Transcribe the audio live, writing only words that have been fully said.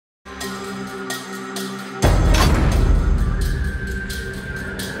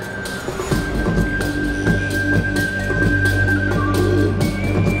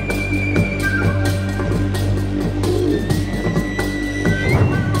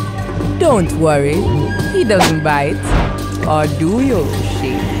Don't worry, he doesn't bite. Or do you,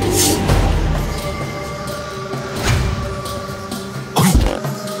 she?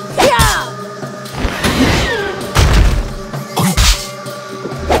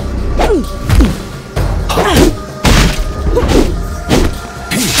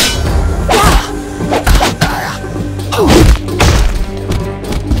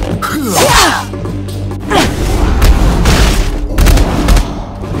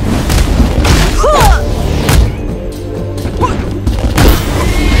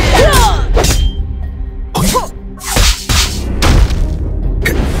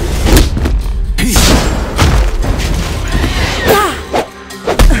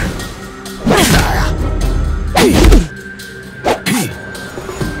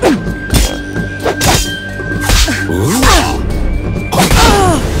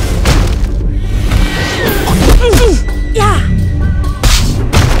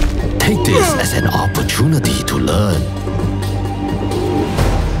 Take this as an opportunity to learn.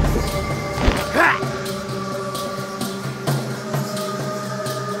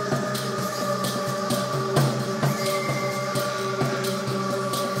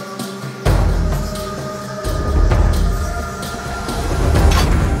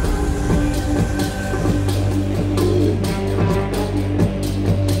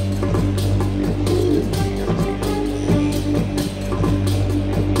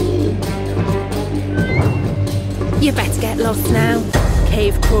 You better get lost now,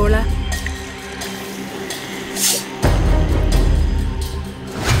 cave crawler.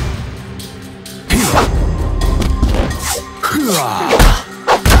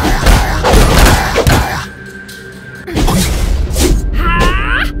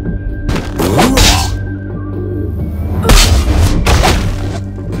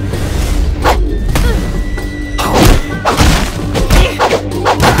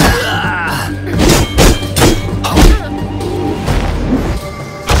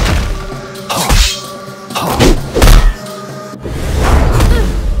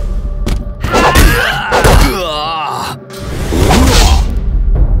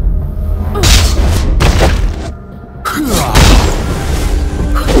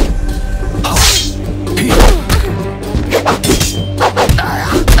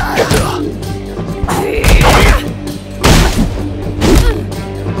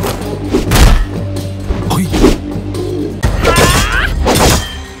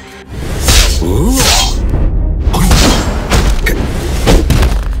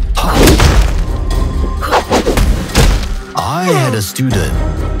 I had a student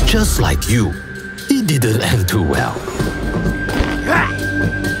just like you. He didn't end too well.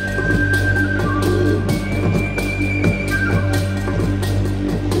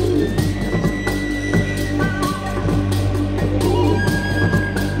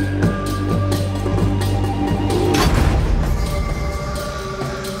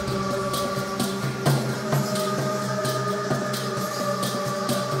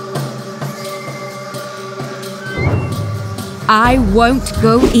 I won't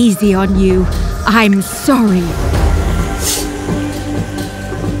go easy on you. I'm sorry.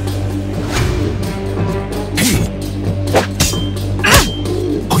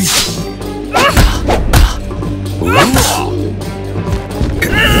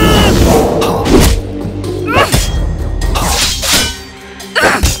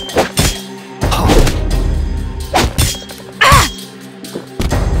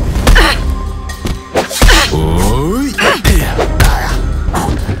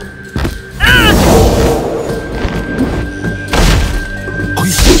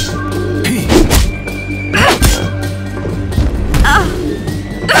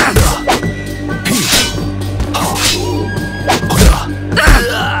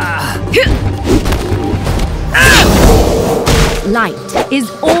 Light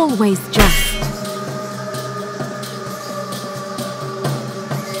is always just.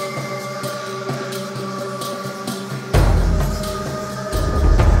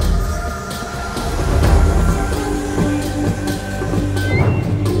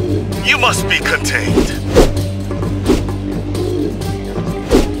 You must be contained.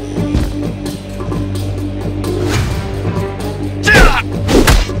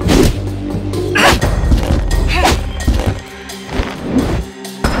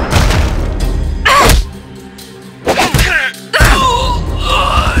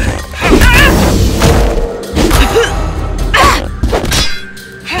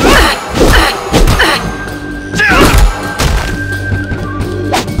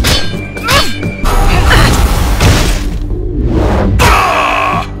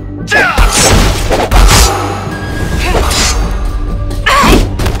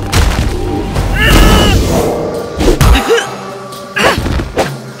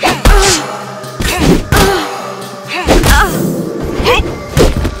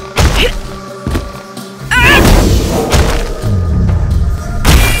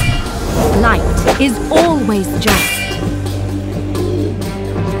 is always just.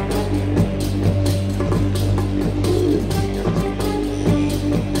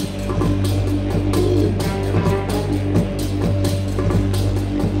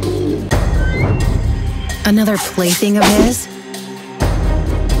 Another plaything of his?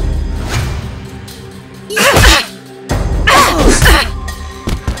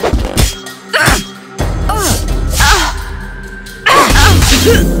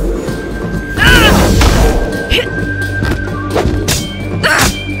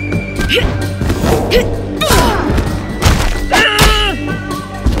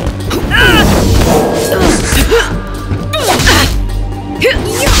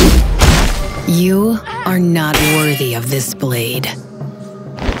 You are not worthy of this blade.